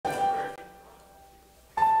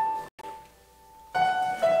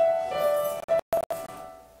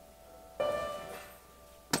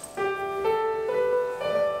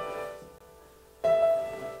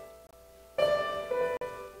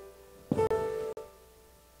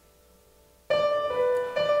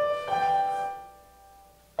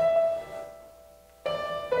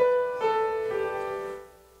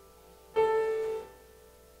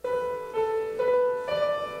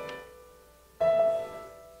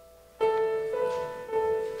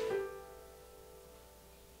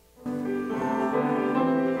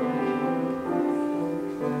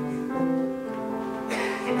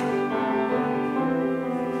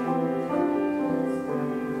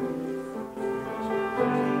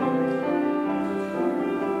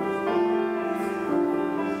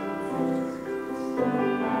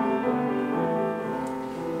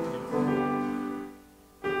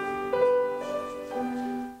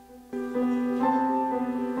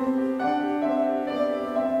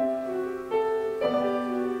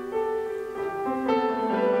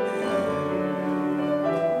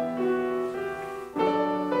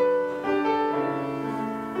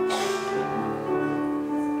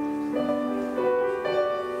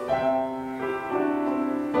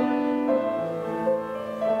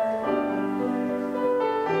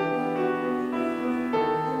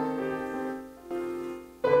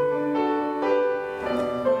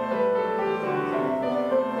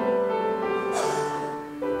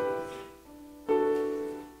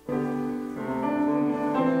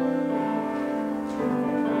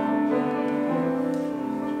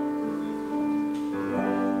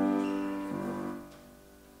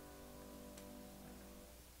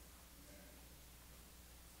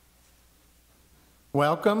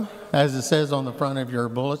Welcome, as it says on the front of your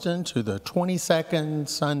bulletin, to the 22nd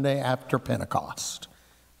Sunday after Pentecost.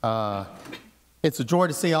 It's a joy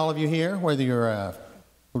to see all of you here, whether you're a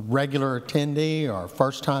regular attendee or a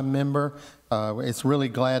first-time member. It's really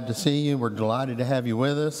glad to see you. We're delighted to have you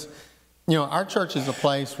with us. You know, our church is a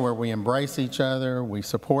place where we embrace each other, we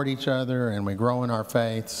support each other, and we grow in our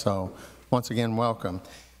faith. So, once again, welcome.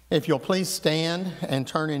 If you'll please stand and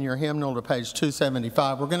turn in your hymnal to page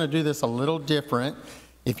 275. We're going to do this a little different.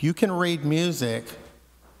 If you can read music,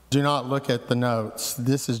 do not look at the notes.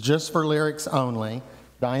 This is just for lyrics only.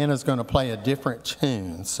 Diana's going to play a different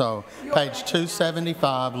tune. So page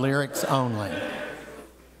 275, lyrics only.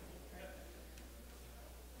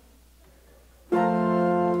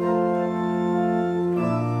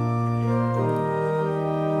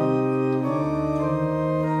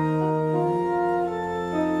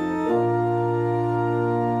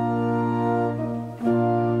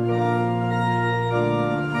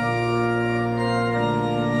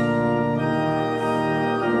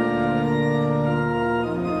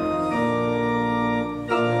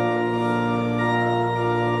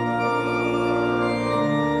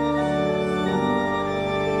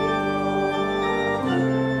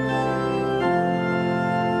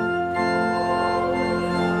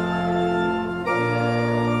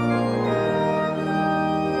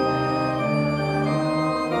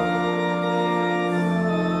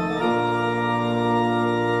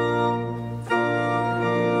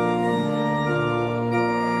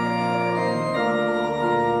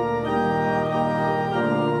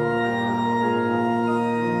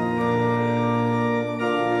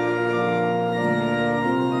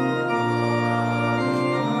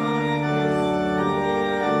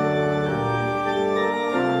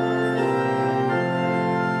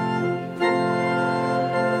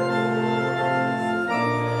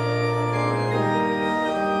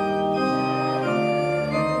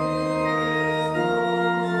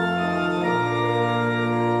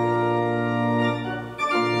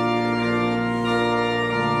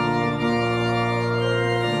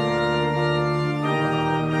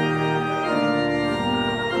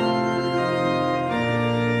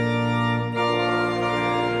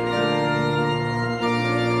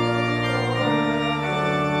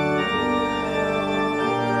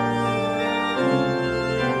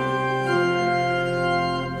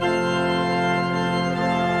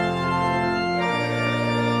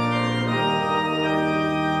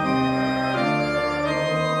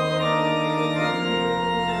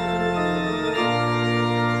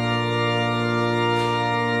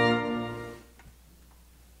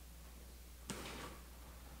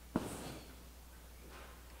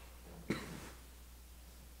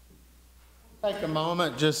 Take a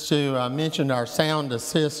moment just to mention our sound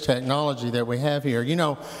assist technology that we have here. You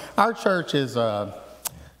know, our church is well,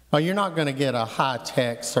 you're not going to get a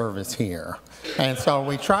high-tech service here. And so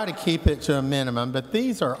we try to keep it to a minimum, but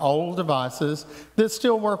these are old devices that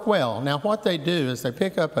still work well. Now, what they do is they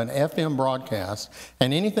pick up an FM broadcast,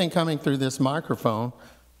 and anything coming through this microphone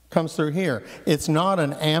comes through here. It's not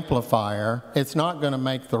an amplifier. It's not going to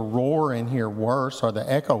make the roar in here worse or the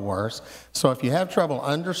echo worse. So if you have trouble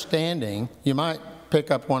understanding, you might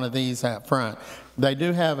pick up one of these out front. They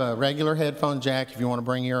do have a regular headphone jack if you want to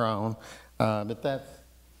bring your own, but that's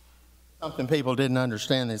something people didn't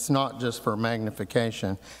understand. It's not just for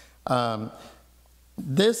magnification.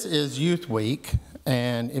 This is Youth Week,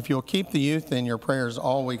 and if you'll keep the youth in your prayers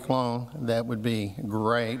all week long, that would be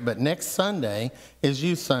great. But next Sunday is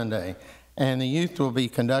Youth Sunday, and the youth will be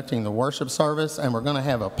conducting the worship service, and we're going to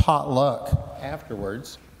have a potluck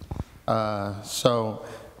afterwards.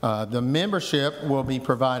 The membership will be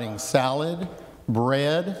providing salad,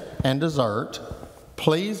 bread, and dessert.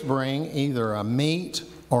 Please bring either a meat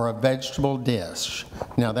or a vegetable dish.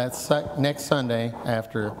 Now, that's next Sunday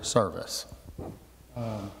after service.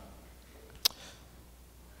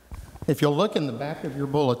 If you'll look in the back of your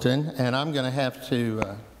bulletin, and I'm going to have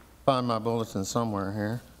to find my bulletin somewhere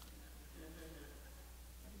here.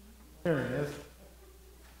 Here it is.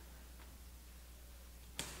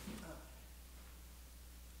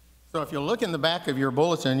 So if you'll look in the back of your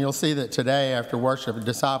bulletin, you'll see that today after worship,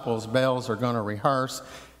 disciples' bells are going to rehearse,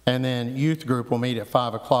 and then youth group will meet at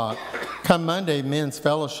 5 o'clock. Come Monday, men's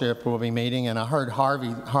fellowship will be meeting, and I heard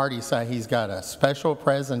Hardy say he's got a special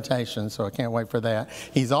presentation, so I can't wait for that.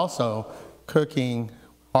 He's also cooking.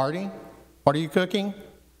 Hardy, what are you cooking?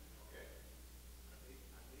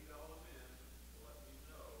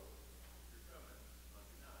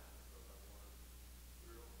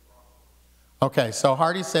 Okay, so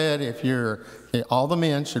Hardy said all the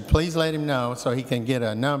men should please let him know so he can get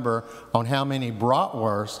a number on how many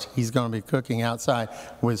bratwurst he's going to be cooking outside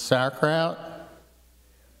with sauerkraut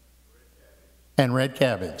and red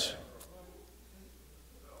cabbage.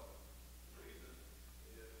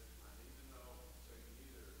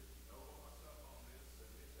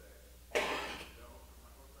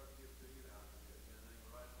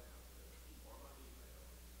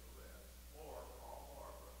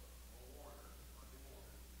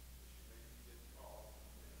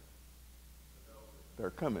 They're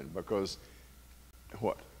coming because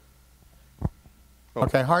what? Oh,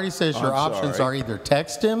 Okay, Hardy says your options are either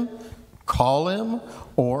text him, call him,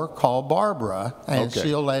 or call Barbara, and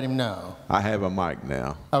she'll let him know. I have a mic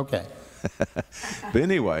now. Okay. But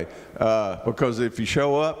anyway, because if you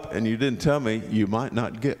show up and you didn't tell me, you might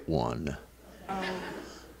not get one.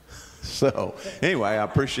 So anyway, I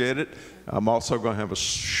appreciate it. I'm also going to have a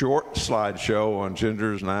short slideshow on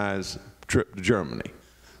Ginger's and I's trip to Germany.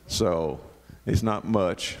 So it's not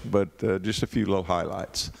much, but just a few little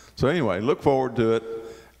highlights. So anyway, look forward to it.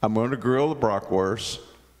 I'm going to grill the bratwurst,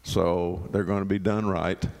 so they're going to be done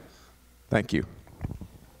right. Thank you.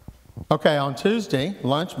 Okay, on Tuesday,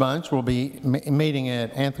 Lunch Bunch will be meeting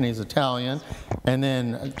at Anthony's Italian, and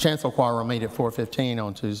then Chancel Choir will meet at 4:15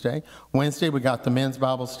 on Tuesday. Wednesday, we got the men's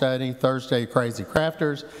Bible study. Thursday, Crazy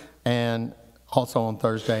Crafters, and also on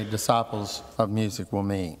Thursday, Disciples of Music will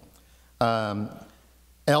meet.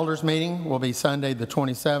 Elders meeting will be Sunday the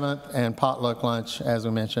 27th, and potluck lunch, as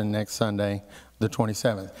we mentioned, next Sunday the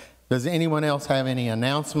 27th. Does anyone else have any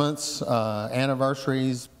announcements,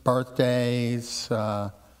 anniversaries, birthdays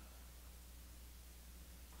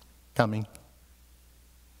coming?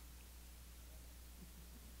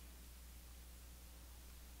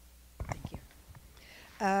 Thank you.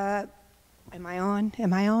 Am I on?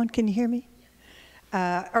 Am I on? Can you hear me?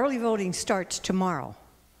 Early voting starts tomorrow.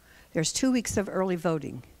 There's 2 weeks of early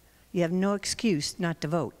voting. You have no excuse not to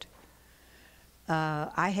vote.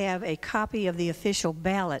 I have a copy of the official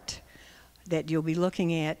ballot that you'll be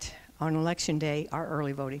looking at on Election Day, our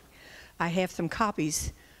early voting. I have some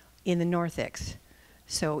copies in the narthex.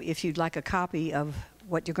 So if you'd like a copy of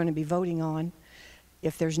what you're going to be voting on,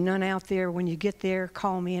 if there's none out there when you get there,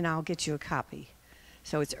 call me and I'll get you a copy.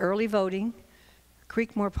 So it's early voting,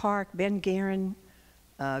 Creekmore Park, Ben Guerin,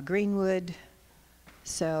 Greenwood.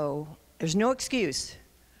 So there's no excuse.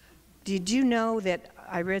 Did you know that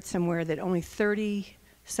I read somewhere that only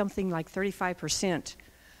 35%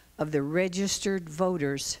 of the registered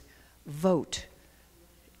voters vote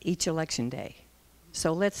each election day?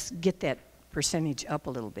 So let's get that percentage up a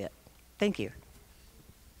little bit. Thank you.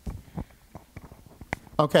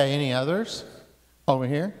 Okay, any others? Over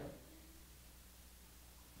here.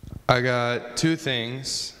 I got 2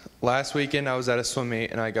 things. Last weekend I was at a swim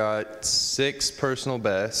meet and I got 6 personal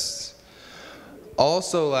bests.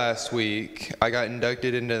 Also last week I got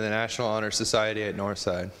inducted into the National Honor Society at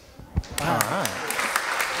Northside. All right.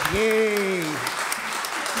 Yay.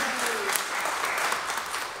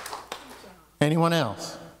 Anyone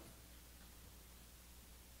else?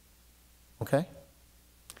 Okay.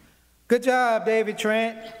 Good job, David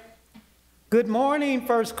Trent. Good morning,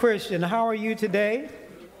 First Christian. How are you today?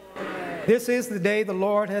 This is the day the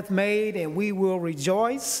Lord hath made, and we will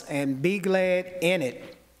rejoice and be glad in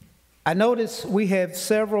it. I notice we have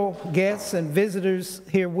several guests and visitors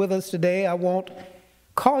here with us today. I won't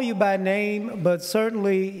call you by name, but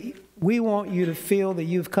certainly we want you to feel that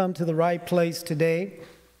you've come to the right place today.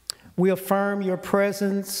 We affirm your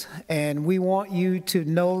presence, and we want you to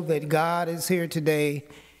know that God is here today.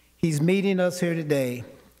 He's meeting us here today,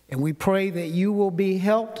 and we pray that you will be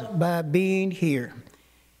helped by being here.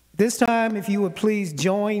 This time, if you would please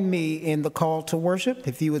join me in the call to worship.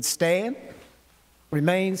 If you would stand,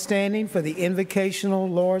 remain standing for the invocational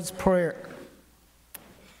Lord's Prayer.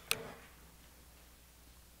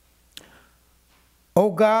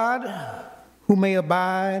 O God, who may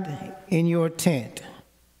abide in your tent,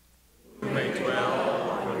 who may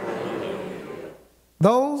dwell,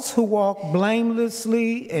 those who walk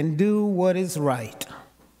blamelessly and do what is right,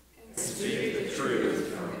 and speak the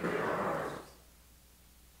truth from your heart.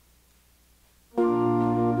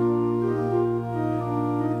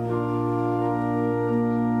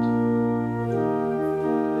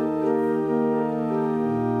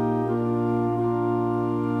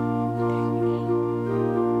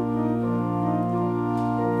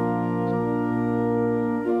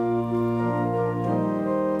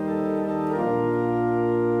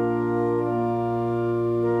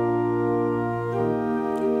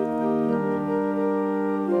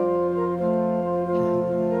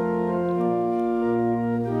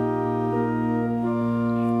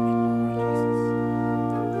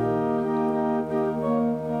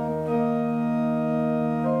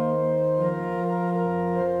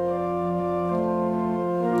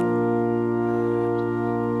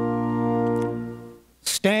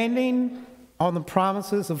 Standing on the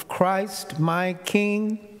promises of Christ, my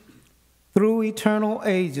King, through eternal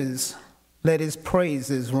ages, let his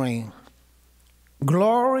praises ring.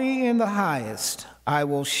 Glory in the highest, I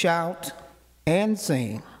will shout and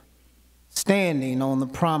sing, standing on the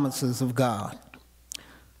promises of God.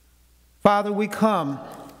 Father, we come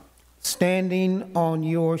standing on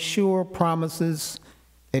your sure promises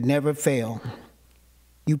that never fail.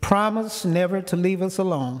 You promise never to leave us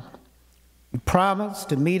alone. You promise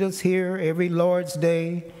to meet us here every Lord's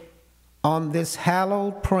Day on this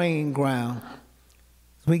hallowed praying ground.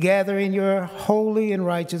 As we gather in your holy and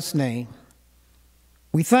righteous name,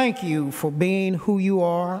 we thank you for being who you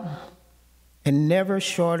are and never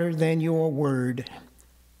shorter than your word.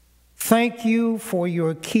 Thank you for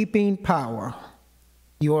your keeping power,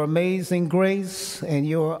 your amazing grace, and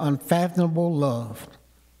your unfathomable love.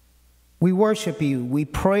 We worship you, we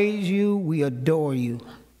praise you, we adore you.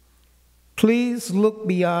 Please look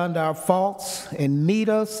beyond our faults and meet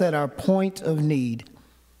us at our point of need.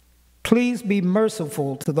 Please be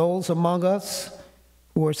merciful to those among us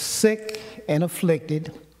who are sick and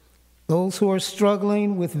afflicted, those who are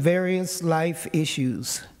struggling with various life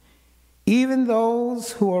issues, even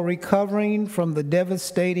those who are recovering from the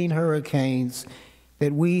devastating hurricanes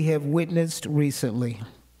that we have witnessed recently.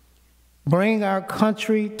 Bring our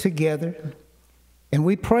country together, and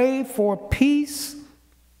we pray for peace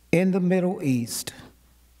in the Middle East.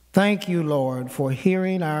 Thank you, Lord, for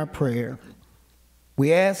hearing our prayer.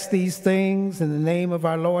 We ask these things in the name of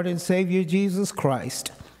our Lord and Savior Jesus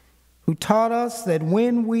Christ, who taught us that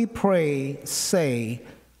when we pray, say,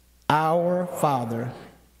 Our Father.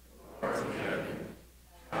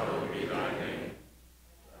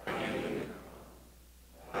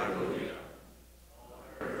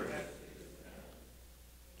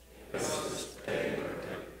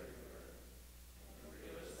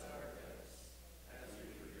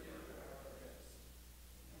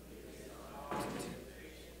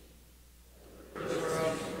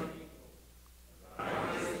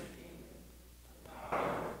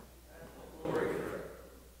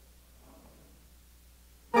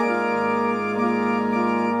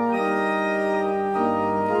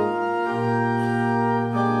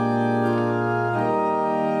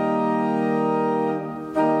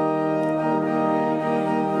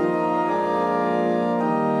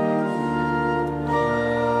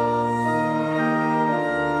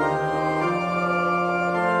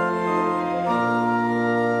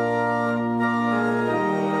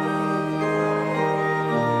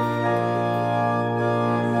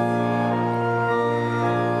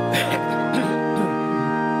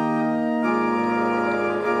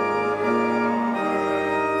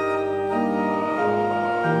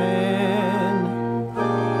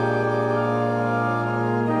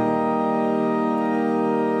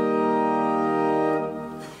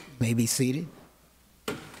 Be seated.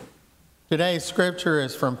 Today's scripture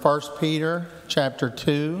is from 1 Peter chapter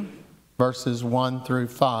 2, verses 1 through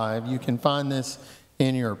 5. You can find this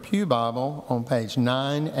in your pew Bible on page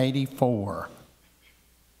 984.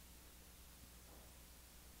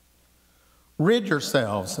 Rid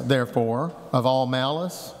yourselves, therefore, of all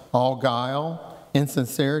malice, all guile,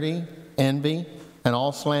 insincerity, envy, and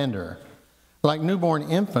all slander. Like newborn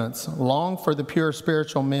infants, long for the pure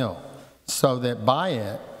spiritual milk, so that by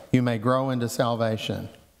it you may grow into salvation,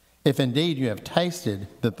 if indeed you have tasted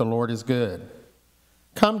that the Lord is good.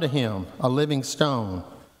 Come to him, a living stone,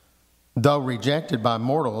 though rejected by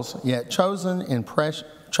mortals, yet chosen and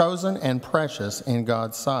precious in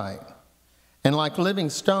God's sight. And like living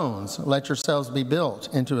stones, let yourselves be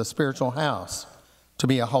built into a spiritual house, to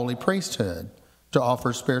be a holy priesthood, to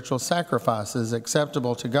offer spiritual sacrifices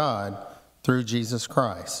acceptable to God through Jesus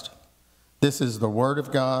Christ. This is the word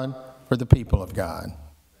of God for the people of God.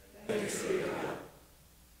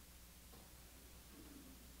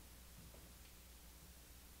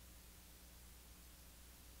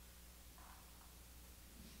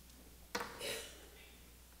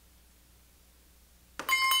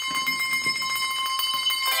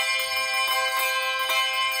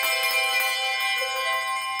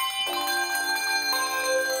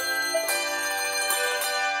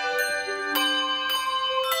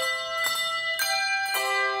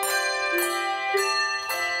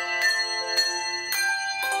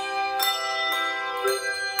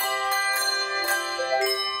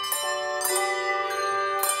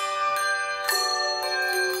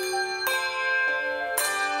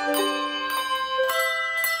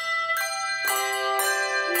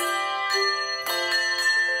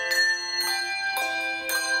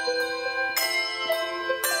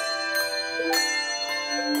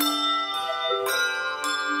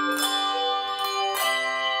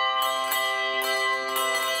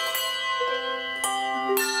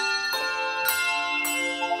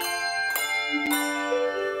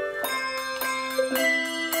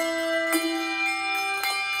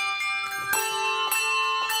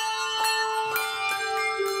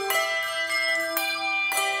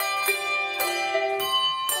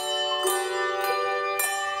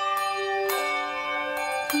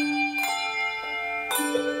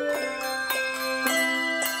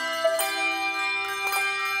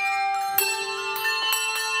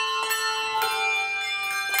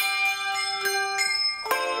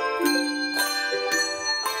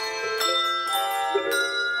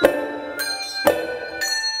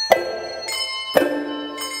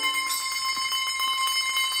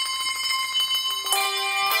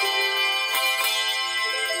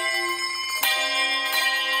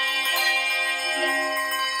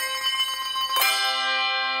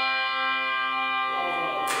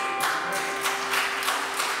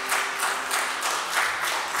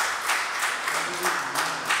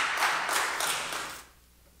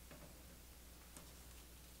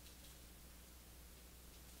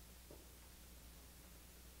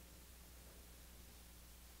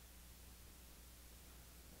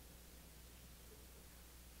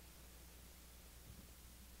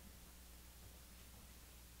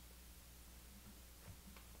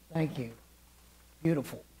 Thank you.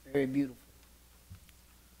 Beautiful, very beautiful.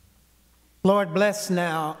 Lord, bless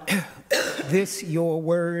now this your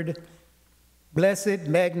word. Bless it,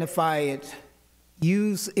 magnify it.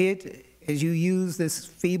 Use it as you use this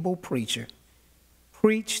feeble preacher.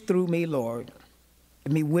 Preach through me, Lord.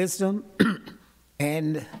 Give me wisdom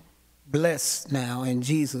and bless now in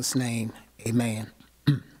Jesus' name. Amen.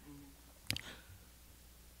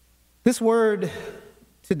 This word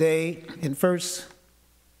today in 1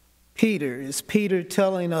 Peter is Peter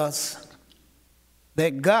telling us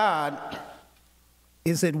that God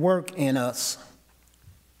is at work in us.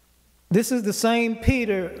 This is the same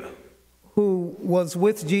Peter who was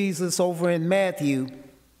with Jesus over in Matthew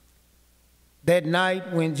that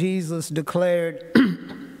night when Jesus declared,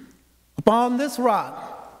 "Upon this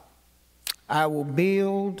rock I will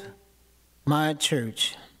build my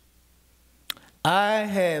church." I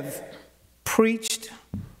have preached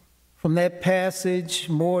from that passage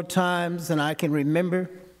more times than I can remember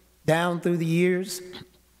down through the years.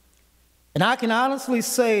 And I can honestly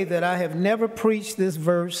say that I have never preached this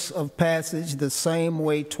verse of passage the same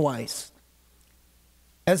way twice.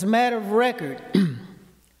 As a matter of record,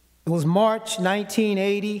 it was March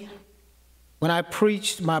 1980 when I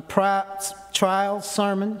preached my trial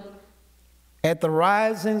sermon at the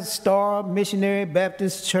Rising Star Missionary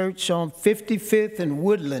Baptist Church on 55th and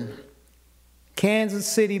Woodland, Kansas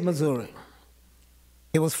City, Missouri.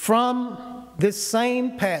 It was from this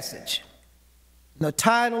same passage. The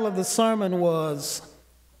title of the sermon was,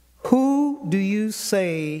 "Who Do You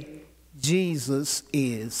Say Jesus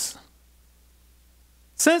Is?"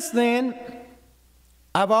 Since then,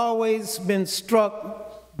 I've always been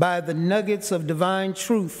struck by the nuggets of divine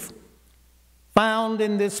truth found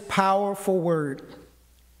in this powerful word.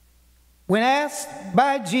 When asked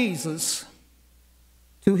by Jesus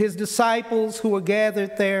to his disciples who were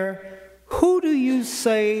gathered there, "Who do you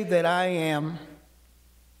say that I am?"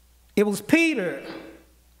 It was Peter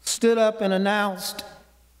stood up and announced,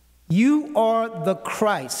 "You are the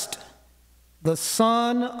Christ, the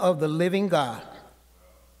Son of the living God."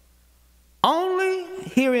 Only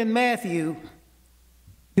here in Matthew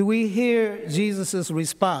do we hear Jesus'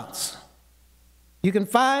 response. You can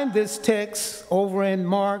find this text over in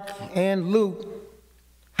Mark and Luke.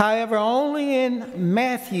 However, only in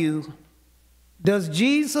Matthew does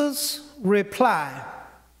Jesus reply,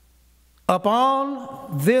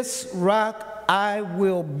 "Upon this rock I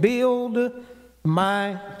will build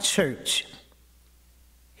my church."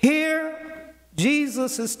 Here,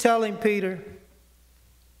 Jesus is telling Peter,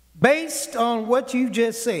 based on what you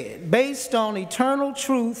just said, based on eternal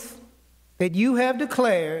truth that you have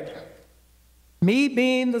declared, me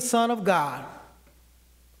being the Son of God,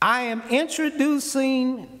 I am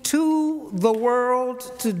introducing to the world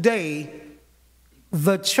today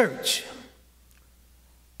the church.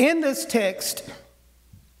 In this text,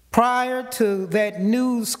 prior to that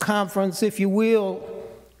news conference, if you will,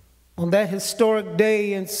 on that historic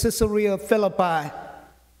day in Caesarea Philippi,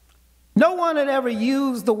 no one had ever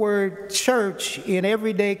used the word church in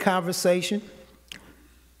everyday conversation.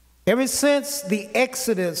 Ever since the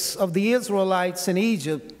exodus of the Israelites in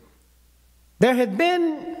Egypt, there had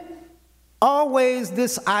been always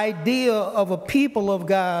this idea of a people of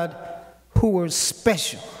God who were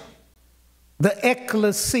special. The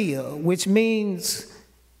ecclesia, which means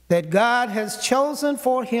that God has chosen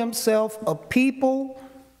for himself a people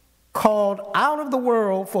called out of the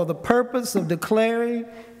world for the purpose of declaring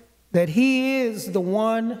that he is the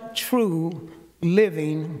one true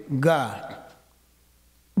living God.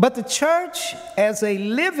 But the church as a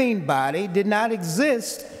living body did not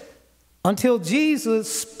exist until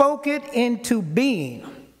Jesus spoke it into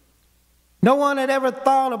being. No one had ever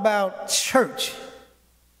thought about church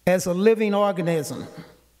as a living organism.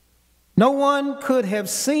 No one could have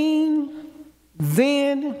seen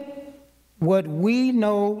then what we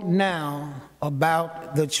know now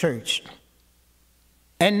about the church.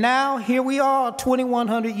 And now here we are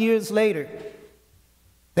 2,100 years later.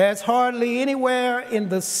 There's hardly anywhere in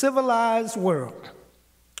the civilized world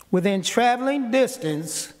within traveling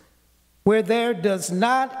distance where there does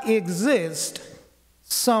not exist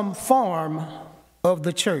some form of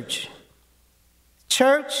the church.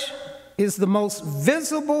 Church is the most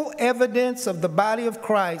visible evidence of the body of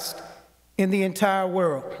Christ in the entire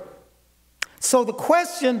world. So the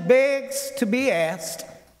question begs to be asked,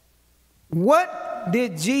 what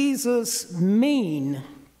did Jesus mean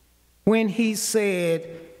when he said,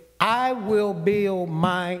 "I will build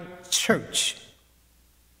my church"?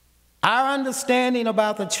 Our understanding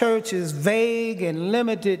about the church is vague and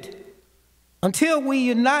limited until we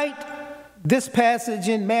unite this passage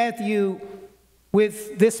in Matthew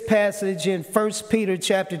with this passage in 1 Peter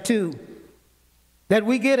chapter 2, that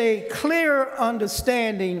we get a clear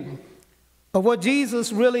understanding of what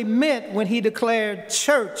Jesus really meant when he declared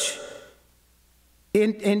church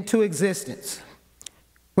into existence.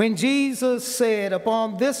 When Jesus said,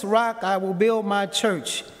 "Upon this rock I will build my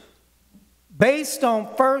church," based on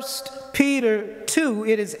 1 Peter 2,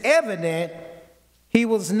 it is evident he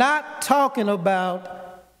was not talking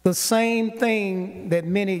about the same thing that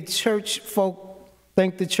many church folk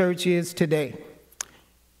think the church is today.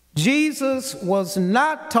 Jesus was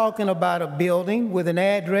not talking about a building with an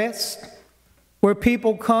address where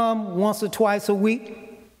people come once or twice a week.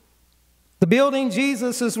 The building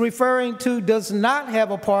Jesus is referring to does not have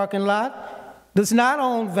a parking lot, does not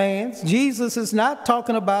own vans. Jesus is not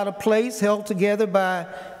talking about a place held together by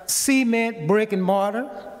cement, brick, and mortar.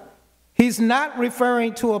 He's not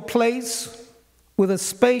referring to a place with a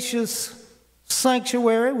spacious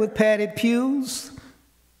sanctuary with padded pews.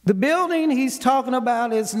 The building he's talking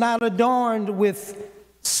about is not adorned with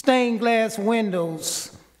stained glass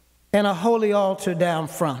windows and a holy altar down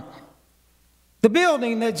front. The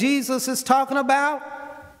building that Jesus is talking about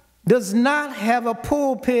does not have a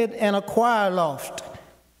pulpit and a choir loft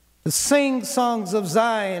to sing songs of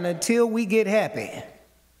Zion until we get happy.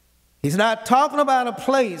 He's not talking about a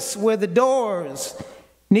place where the doors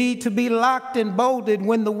need to be locked and bolted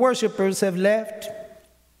when the worshipers have left.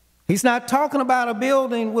 He's not talking about a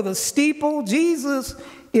building with a steeple. Jesus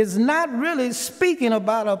is not really speaking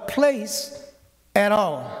about a place at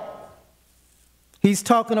all. He's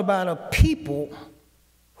talking about a people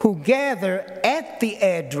who gather at the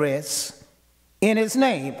address in his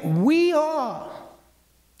name. We are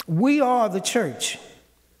the church.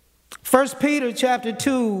 1 Peter chapter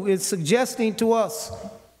 2 is suggesting to us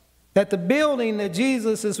that the building that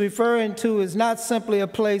Jesus is referring to is not simply a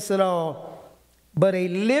place at all, but a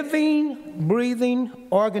living, breathing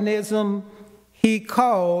organism he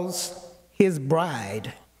calls his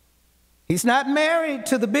bride. He's not married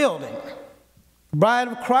to the building. The bride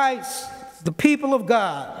of Christ, the people of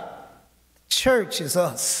God. The church is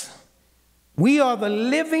us. We are the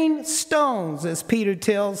living stones, as Peter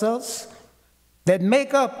tells us, that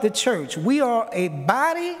make up the church. We are a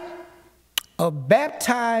body of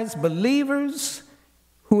baptized believers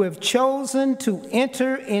who have chosen to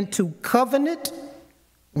enter into covenant,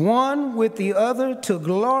 one with the other, to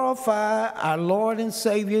glorify our Lord and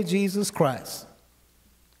Savior Jesus Christ.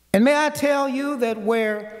 And may I tell you that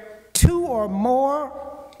where two or more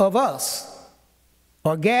of us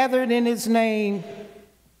are gathered in his name,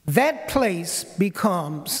 that place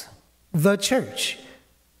becomes the church,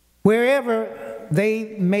 wherever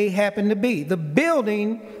they may happen to be. The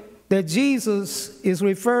building that Jesus is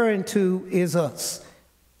referring to is us.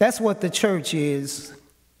 That's what the church is.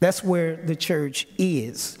 That's where the church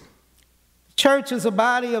is. The church is a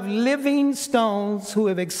body of living stones who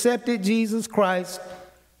have accepted Jesus Christ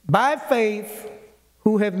by faith,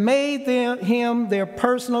 who have made him their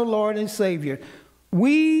personal Lord and Savior.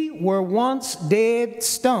 We were once dead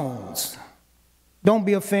stones. Don't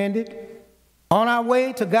be offended. On our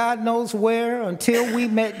way to God knows where until we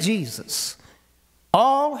met Jesus.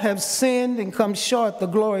 All have sinned and come short the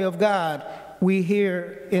glory of God, we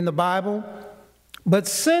hear in the Bible. But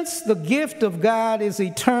since the gift of God is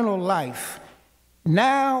eternal life,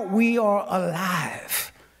 now we are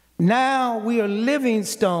alive. Now we are living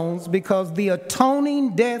stones because the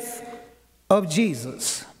atoning death of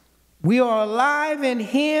Jesus. We are alive in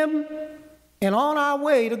him and on our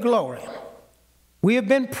way to glory. We have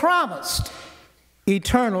been promised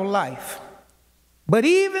eternal life. But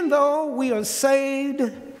even though we are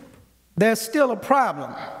saved, there's still a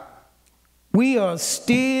problem. We are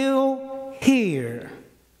still here,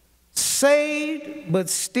 saved, but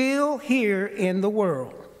still here in the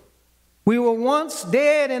world. We were once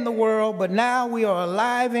dead in the world, but now we are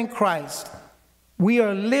alive in Christ. We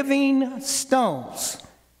are living stones.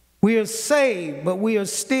 We are saved, but we are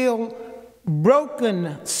still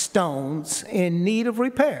broken stones in need of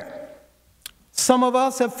repair. Some of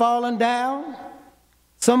us have fallen down.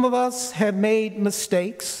 Some of us have made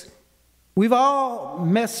mistakes. We've all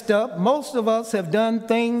messed up. Most of us have done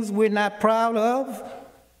things we're not proud of.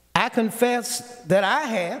 I confess that I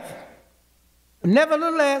have.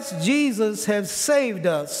 Nevertheless, Jesus has saved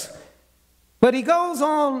us. But he goes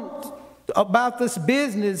on about this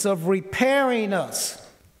business of repairing us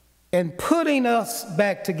and putting us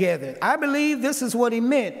back together. I believe this is what he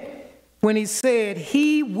meant when he said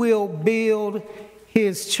he will build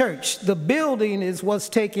his church. The building is what's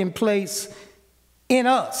taking place in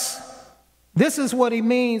us. This is what he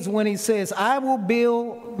means when he says, I will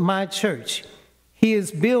build my church. He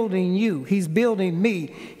is building you. He's building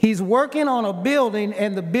me. He's working on a building,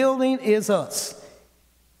 and the building is us.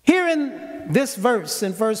 Here in this verse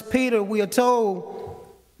in 1 Peter, we are told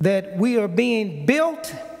that we are being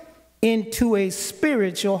built into a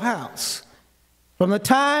spiritual house. From the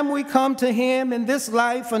time we come to him in this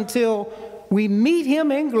life until we meet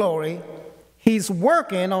him in glory, he's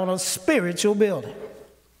working on a spiritual building.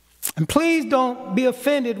 And please don't be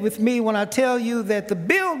offended with me when I tell you that the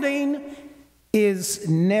building is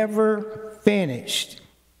never finished.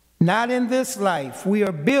 Not in this life. We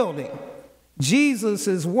are building. Jesus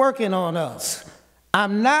is working on us.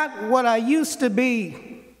 I'm not what I used to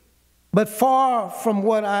be, but far from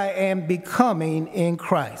what I am becoming in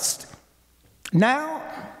Christ. Now,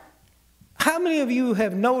 how many of you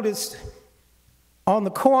have noticed on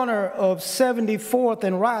the corner of 74th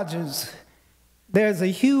and Rogers, there's a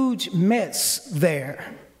huge mess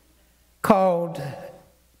there called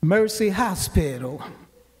Mercy Hospital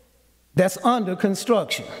that's under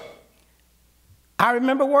construction? I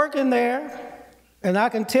remember working there, and I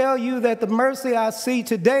can tell you that the Mercy I see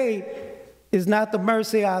today is not the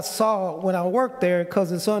Mercy I saw when I worked there,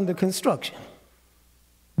 because it's under construction.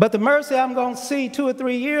 But the Mercy I'm going to see 2 or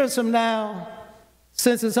 3 years from now,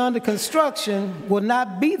 since it's under construction, will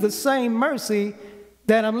not be the same Mercy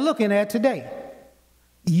that I'm looking at today.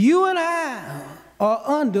 You and I are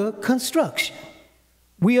under construction.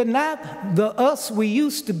 We are not the us we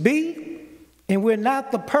used to be, and we're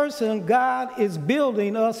not the person God is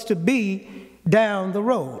building us to be down the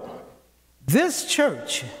road. This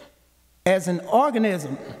church, as an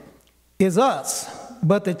organism, is us,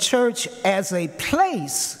 but the church as a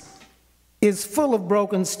place is full of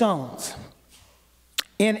broken stones.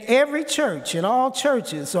 In every church, in all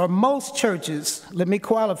churches, or most churches, let me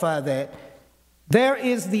qualify that, there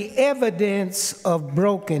is the evidence of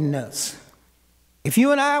brokenness. If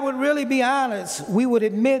you and I would really be honest, we would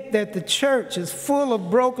admit that the church is full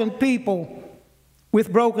of broken people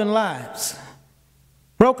with broken lives,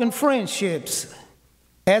 broken friendships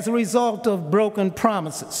as a result of broken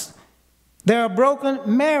promises. There are broken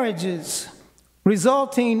marriages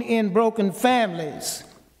resulting in broken families.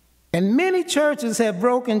 And many churches have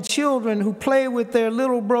broken children who play with their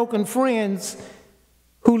little broken friends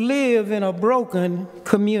who live in a broken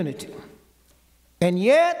community. And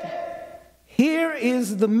yet, here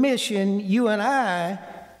is the mission you and I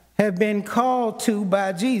have been called to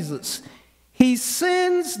by Jesus. He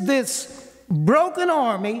sends this broken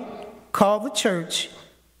army called the church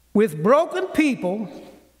with broken people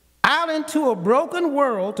out into a broken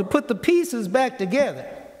world to put the pieces back together.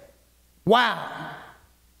 Wow,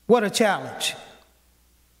 what a challenge.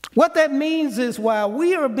 What that means is while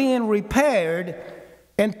we are being repaired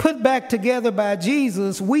and put back together by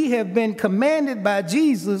Jesus, we have been commanded by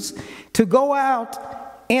Jesus to go out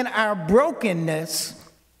in our brokenness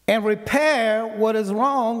and repair what is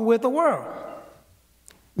wrong with the world.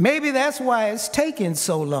 Maybe that's why it's taking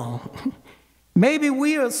so long. Maybe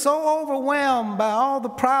we are so overwhelmed by all the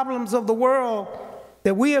problems of the world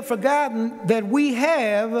that we have forgotten that we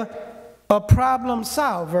have a problem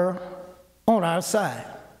solver on our side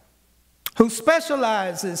who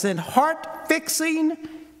specializes in heart fixing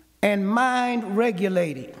and mind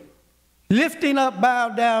regulating, lifting up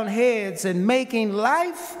bowed down heads and making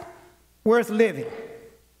life worth living.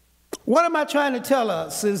 What am I trying to tell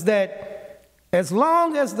us is that as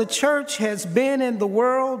long as the church has been in the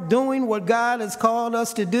world doing what God has called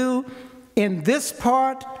us to do in this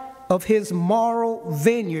part of his moral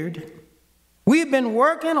vineyard, we've been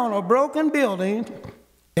working on a broken building.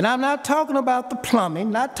 And I'm not talking about the plumbing,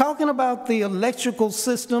 not talking about the electrical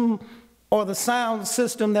system or the sound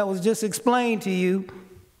system that was just explained to you.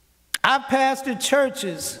 I've pastored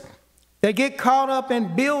churches that get caught up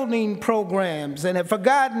in building programs and have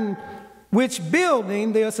forgotten which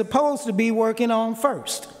building they're supposed to be working on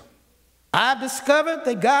first. I've discovered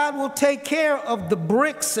that God will take care of the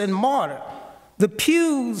bricks and mortar, the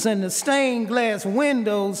pews and the stained glass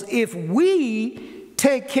windows, if we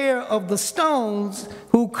take care of the stones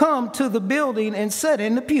who come to the building and sit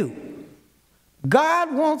in the pew.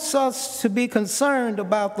 God wants us to be concerned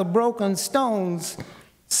about the broken stones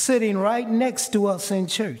sitting right next to us in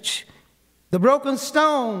church, the broken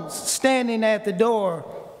stones standing at the door,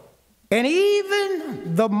 and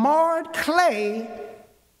even the marred clay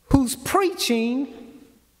who's preaching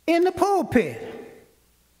in the pulpit.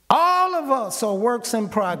 All of us are works in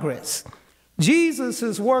progress. Jesus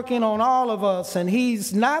is working on all of us, and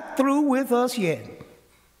he's not through with us yet.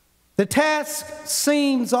 The task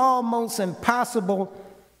seems almost impossible,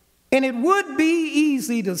 and it would be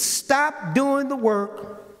easy to stop doing the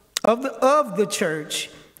work of the church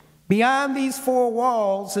beyond these four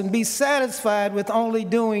walls and be satisfied with only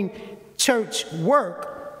doing church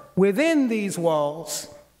work within these walls,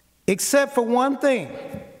 except for one thing.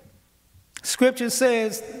 Scripture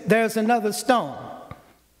says there's another stone,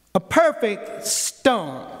 a perfect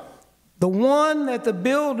stone, the one that the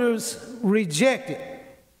builders rejected.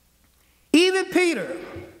 Even Peter,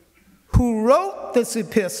 who wrote this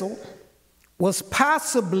epistle, was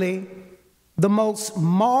possibly the most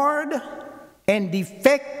marred and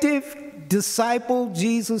defective disciple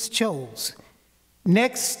Jesus chose,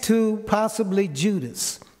 next to possibly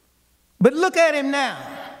Judas. But look at him now,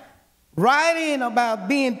 writing about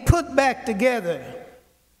being put back together,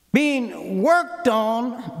 being worked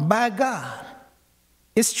on by God.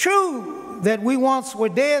 It's true that we once were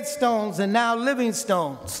dead stones and now living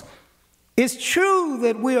stones. It's true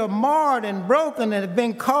that we are marred and broken and have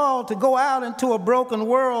been called to go out into a broken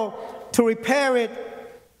world to repair it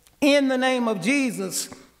in the name of Jesus.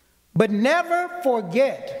 But never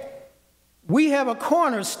forget, we have a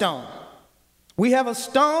cornerstone. We have a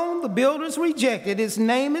stone the builders rejected. His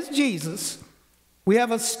name is Jesus. We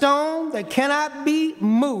have a stone that cannot be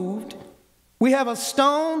moved. We have a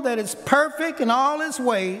stone that is perfect in all his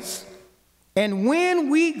ways. And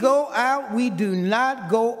when we go out, we do not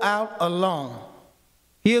go out alone.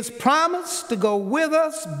 He has promised to go with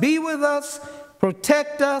us, be with us,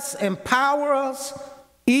 protect us, empower us,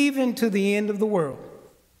 even to the end of the world.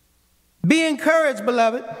 Be encouraged,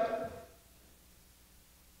 beloved.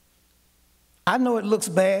 I know it looks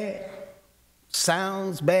bad,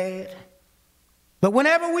 sounds bad, but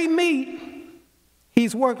whenever we meet,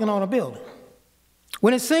 he's working on a building.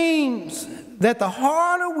 When it seems that the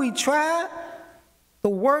harder we try, the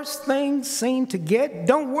worse things seem to get,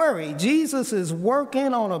 don't worry. Jesus is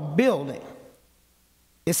working on a building.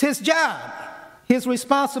 It's his job, his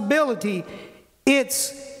responsibility. It's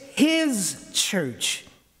his church,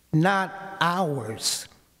 not ours.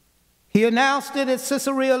 He announced it at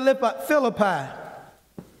Caesarea Philippi,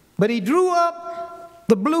 but he drew up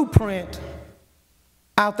the blueprint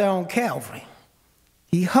out there on Calvary.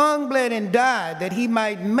 He hung, bled, and died that he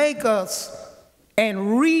might make us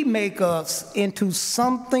and remake us into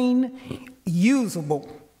something usable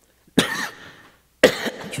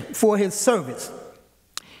for his service.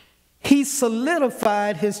 He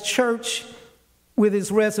solidified his church with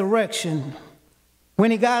his resurrection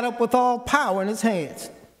when he got up with all power in his hands.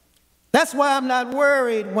 That's why I'm not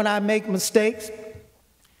worried when I make mistakes.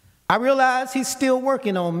 I realize he's still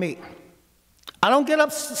working on me. I don't get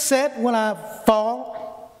upset when I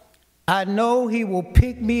fall. I know he will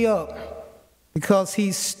pick me up because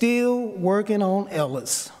he's still working on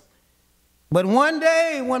Ellis. But one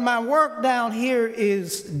day when my work down here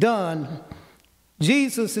is done,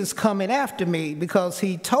 Jesus is coming after me because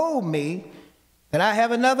he told me that I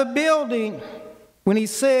have another building when he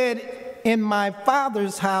said, in my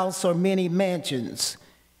Father's house are many mansions,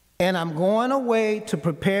 and I'm going away to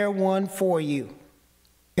prepare one for you.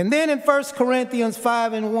 And then in 1 Corinthians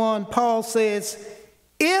 5:1, Paul says,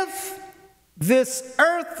 if this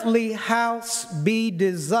earthly house be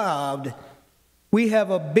dissolved, we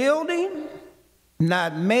have a building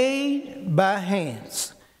not made by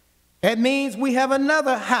hands. That means we have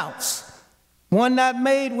another house, one not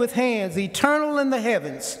made with hands, eternal in the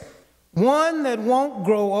heavens, one that won't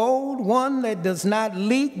grow old, one that does not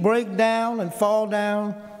leak, break down, and fall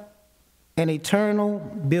down, an eternal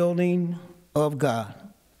building of God.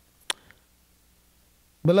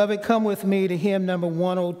 Beloved, come with me to hymn number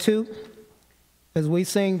 102 as we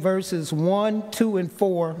sing verses 1, 2, and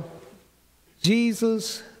 4.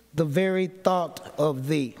 Jesus, the very thought of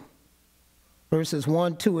thee. Verses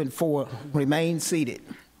 1, 2, and 4. Remain seated.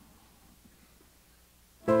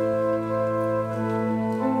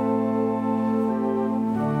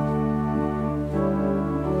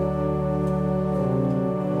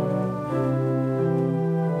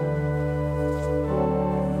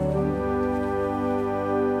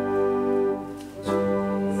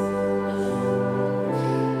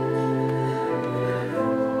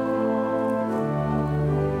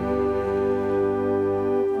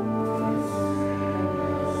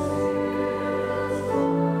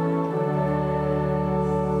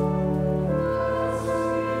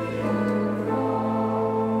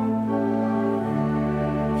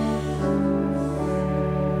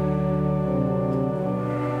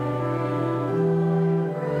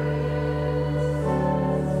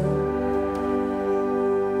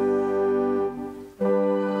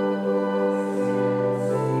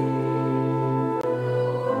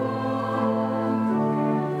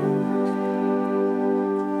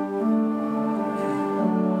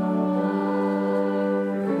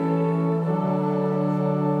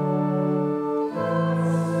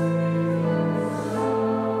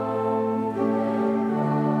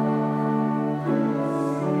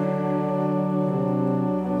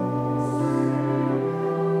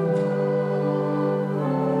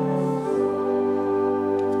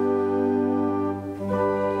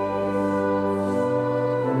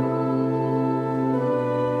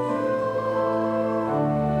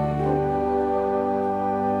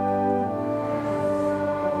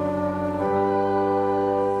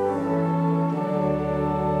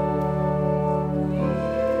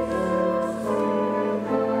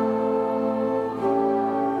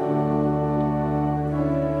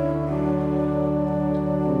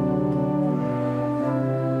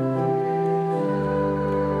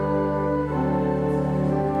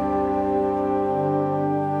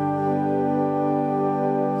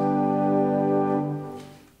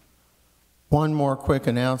 One more quick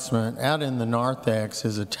announcement. Out in the narthex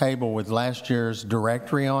is a table with last year's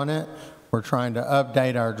directory on it. We're trying to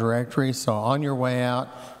update our directory, so on your way out,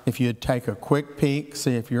 if you'd take a quick peek,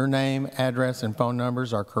 see if your name, address, and phone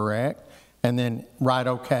numbers are correct, and then write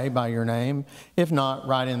OK by your name. If not,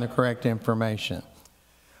 write in the correct information.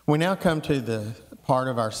 We now come to the part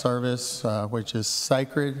of our service which is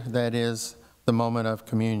sacred, that is the moment of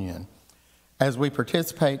communion. As we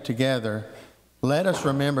participate together, let us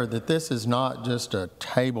remember that this is not just a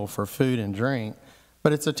table for food and drink,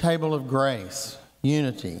 but it's a table of grace,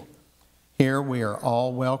 unity. Here we are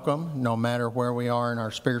all welcome, no matter where we are in our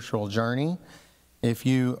spiritual journey. If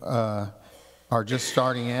you are just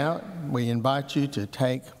starting out, we invite you to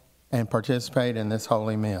take and participate in this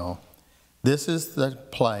holy meal. This is the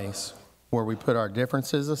place where we put our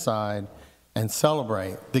differences aside and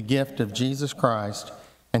celebrate the gift of Jesus Christ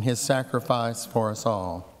and his sacrifice for us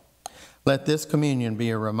all. Let this communion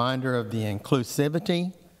be a reminder of the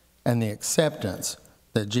inclusivity and the acceptance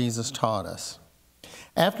that Jesus taught us.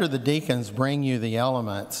 After the deacons bring you the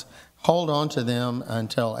elements, hold on to them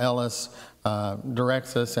until Ellis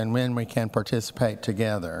directs us and when we can participate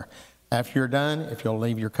together. After you're done, if you'll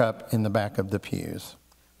leave your cup in the back of the pews.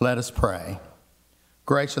 Let us pray.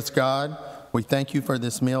 Gracious God, we thank you for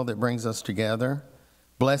this meal that brings us together.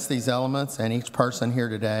 Bless these elements and each person here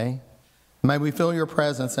today. May we feel your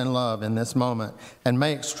presence and love in this moment, and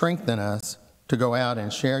may it strengthen us to go out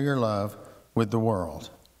and share your love with the world.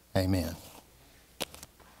 Amen.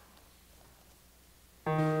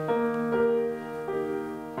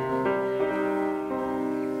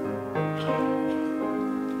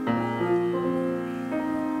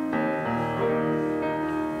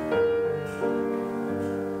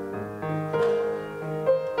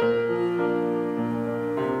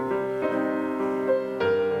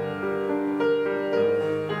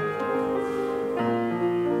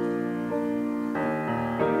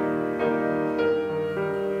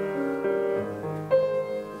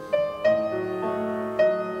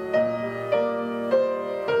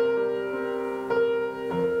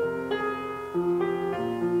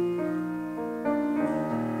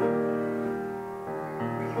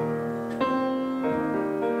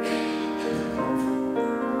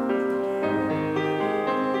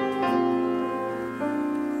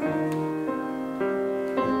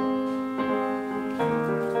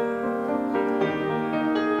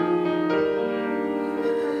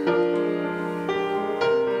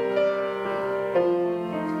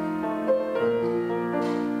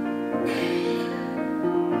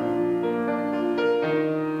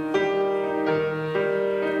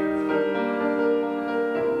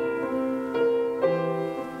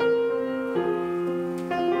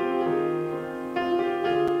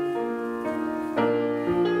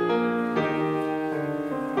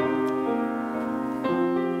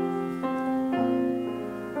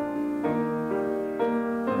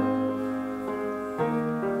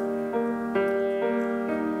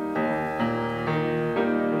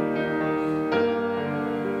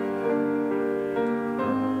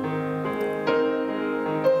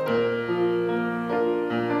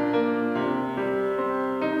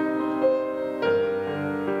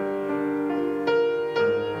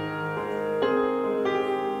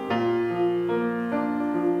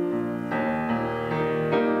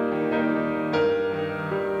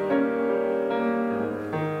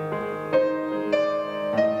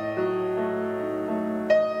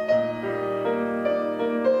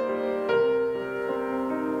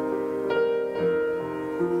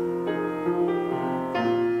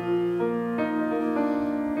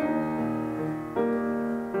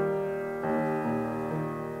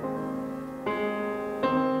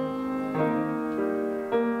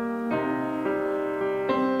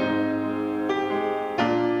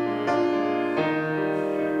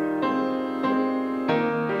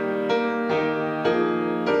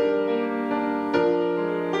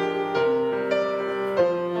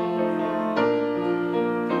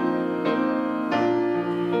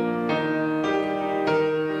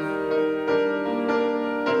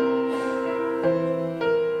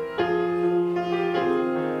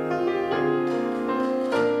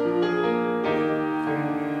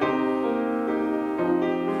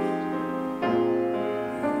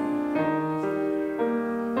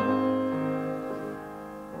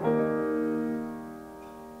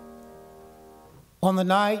 On the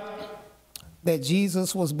night that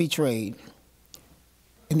Jesus was betrayed,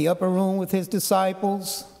 in the upper room with his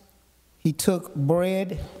disciples, he took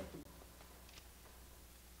bread,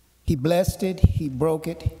 he blessed it, he broke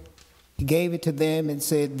it, he gave it to them and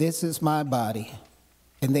said, "This is my body."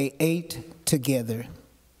 And they ate together.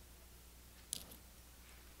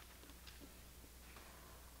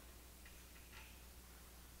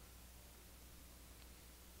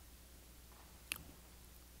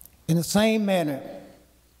 In the same manner,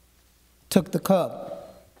 took the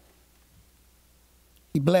cup.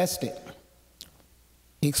 He blessed it.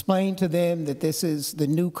 He explained to them that this is the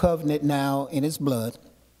new covenant now in his blood.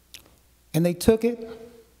 And they took it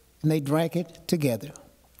and they drank it together.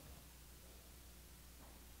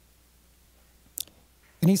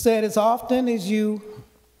 And he said, as often as you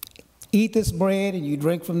eat this bread and you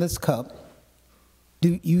drink from this cup,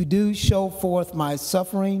 you do show forth my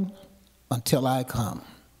suffering until I come.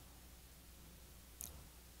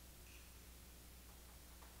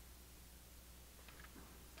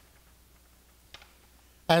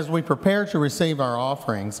 As we prepare to receive our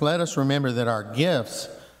offerings, let us remember that our gifts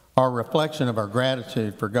are a reflection of our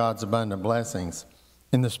gratitude for God's abundant blessings.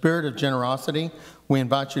 In the spirit of generosity, we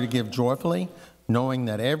invite you to give joyfully, knowing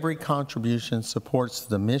that every contribution supports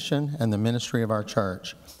the mission and the ministry of our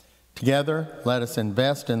church. Together, let us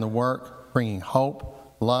invest in the work, bringing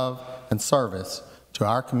hope, love, and service to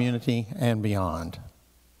our community and beyond.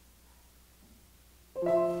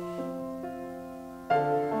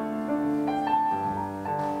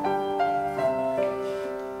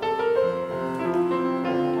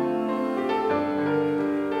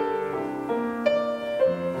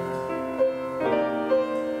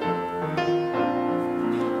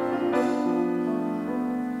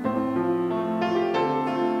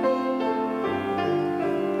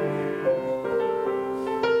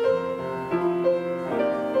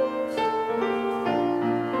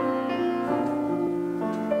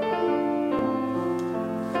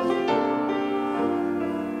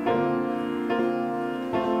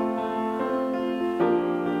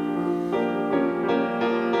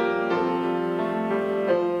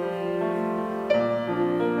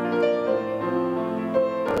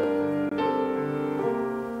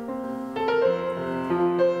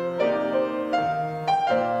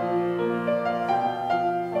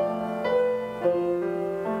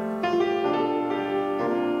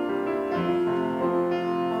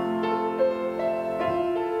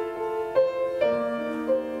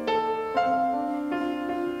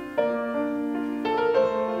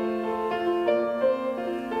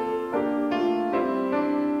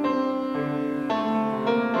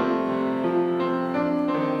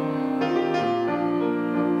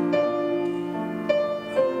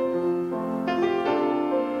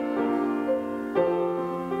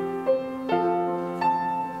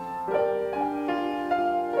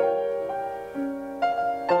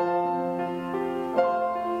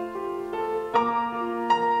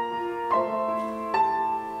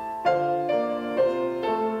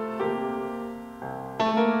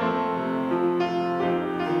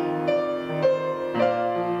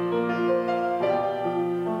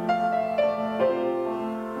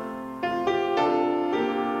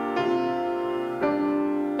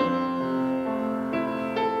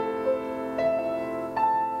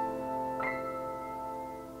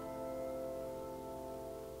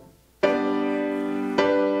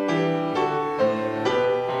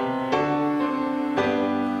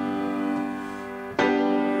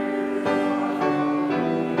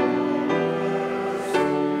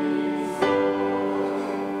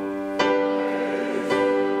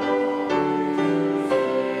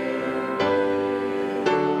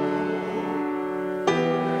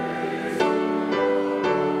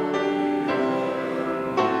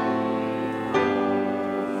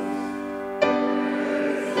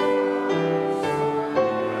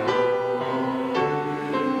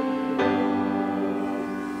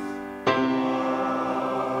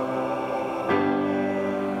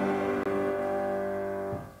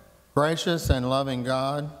 Gracious and loving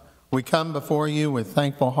God, we come before you with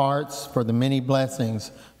thankful hearts for the many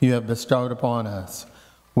blessings you have bestowed upon us.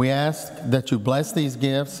 We ask that you bless these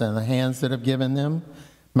gifts and the hands that have given them.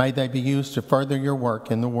 May they be used to further your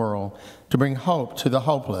work in the world, to bring hope to the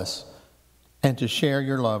hopeless, and to share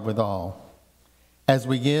your love with all. As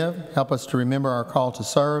we give, help us to remember our call to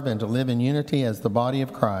serve and to live in unity as the body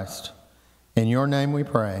of Christ. In your name we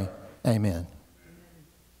pray. Amen.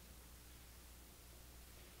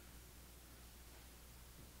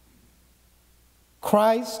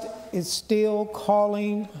 Christ is still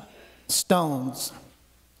calling stones.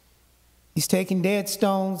 He's taking dead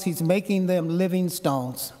stones, he's making them living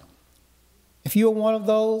stones. If you are one of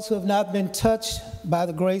those who have not been touched by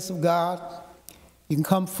the grace of God, you can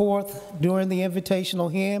come forth during the invitational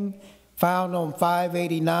hymn found on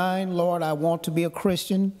 589, Lord, I want to be a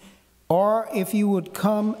Christian. Or if you would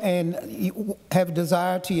come and have a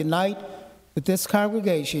desire to unite with this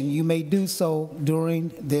congregation, you may do so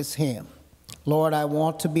during this hymn. Lord, I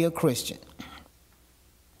want to be a Christian.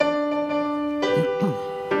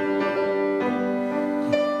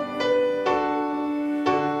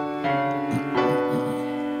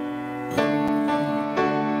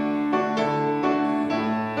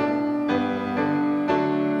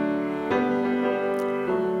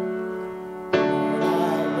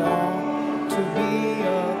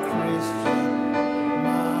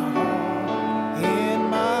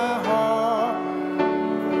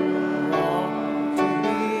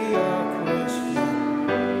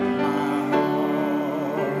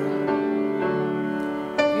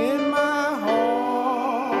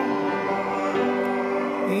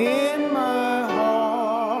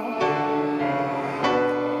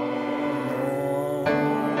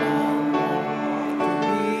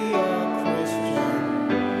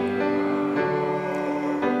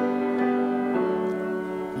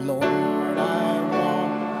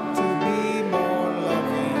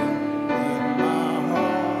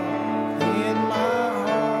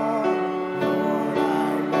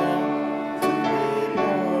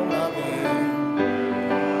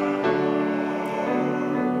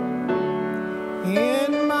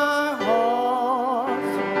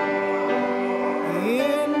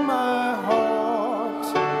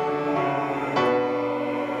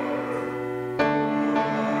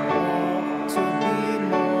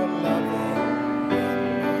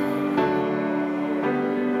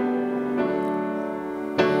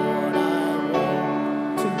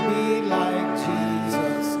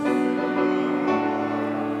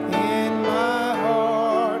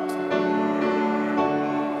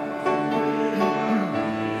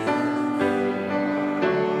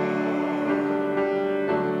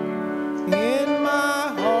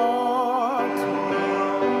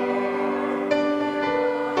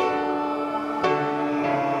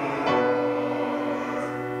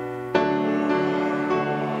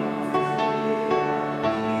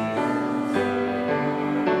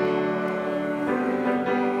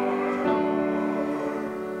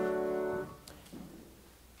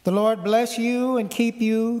 The Lord bless you and keep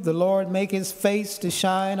you. The Lord make his face to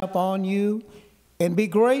shine upon you and be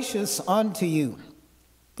gracious unto you.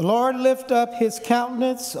 The Lord lift up his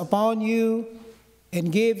countenance upon you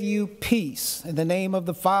and give you peace. In the name of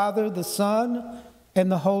the Father, the Son,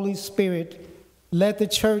 and the Holy Spirit, let the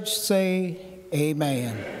church say,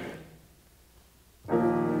 Amen.